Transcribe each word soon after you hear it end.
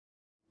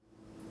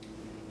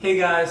Hey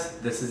guys,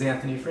 this is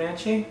Anthony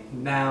Franchi.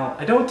 Now,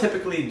 I don't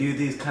typically do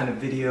these kind of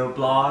video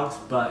blogs,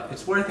 but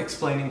it's worth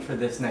explaining for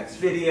this next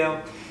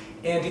video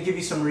and to give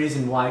you some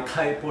reason why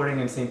kiteboarding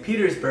in St.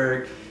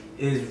 Petersburg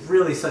is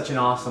really such an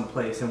awesome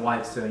place and why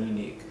it's so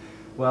unique.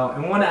 Well,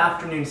 in one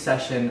afternoon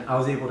session, I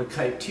was able to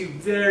kite two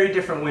very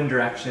different wind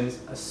directions,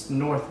 a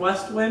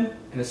northwest wind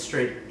and a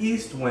straight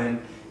east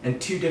wind, in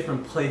two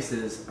different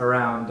places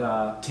around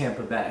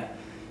Tampa Bay.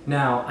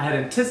 Now, I had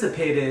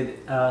anticipated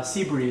a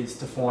sea breeze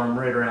to form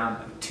right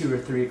around 2 or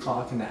 3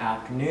 o'clock in the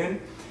afternoon,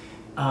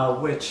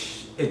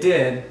 which it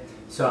did.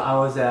 So I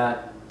was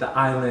at the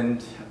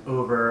island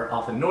over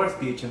off of North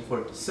Beach in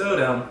Fort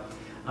DeSoto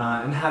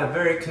and had a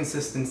very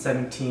consistent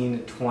 17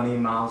 to 20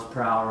 miles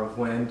per hour of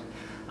wind.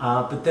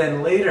 But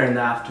then later in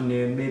the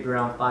afternoon, maybe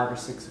around 5 or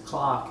 6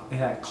 o'clock, it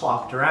had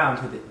clocked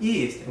around to the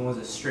east and was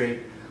a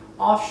straight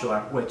offshore,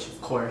 which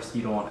of course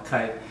you don't want to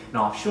kite an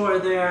offshore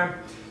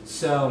there.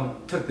 So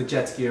took the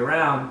jet ski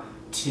around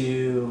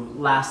to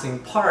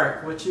Lassing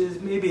Park, which is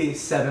maybe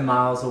 7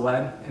 miles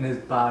away and is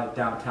by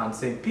downtown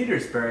St.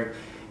 Petersburg,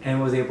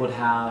 and was able to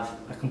have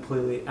a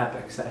completely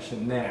epic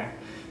session there.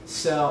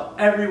 So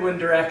every wind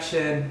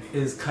direction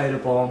is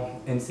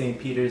kiteable in St.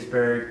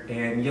 Petersburg,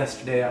 and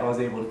yesterday I was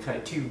able to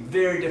kite two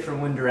very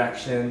different wind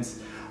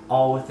directions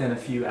all within a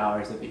few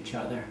hours of each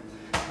other.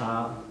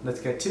 Let's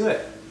get to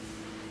it.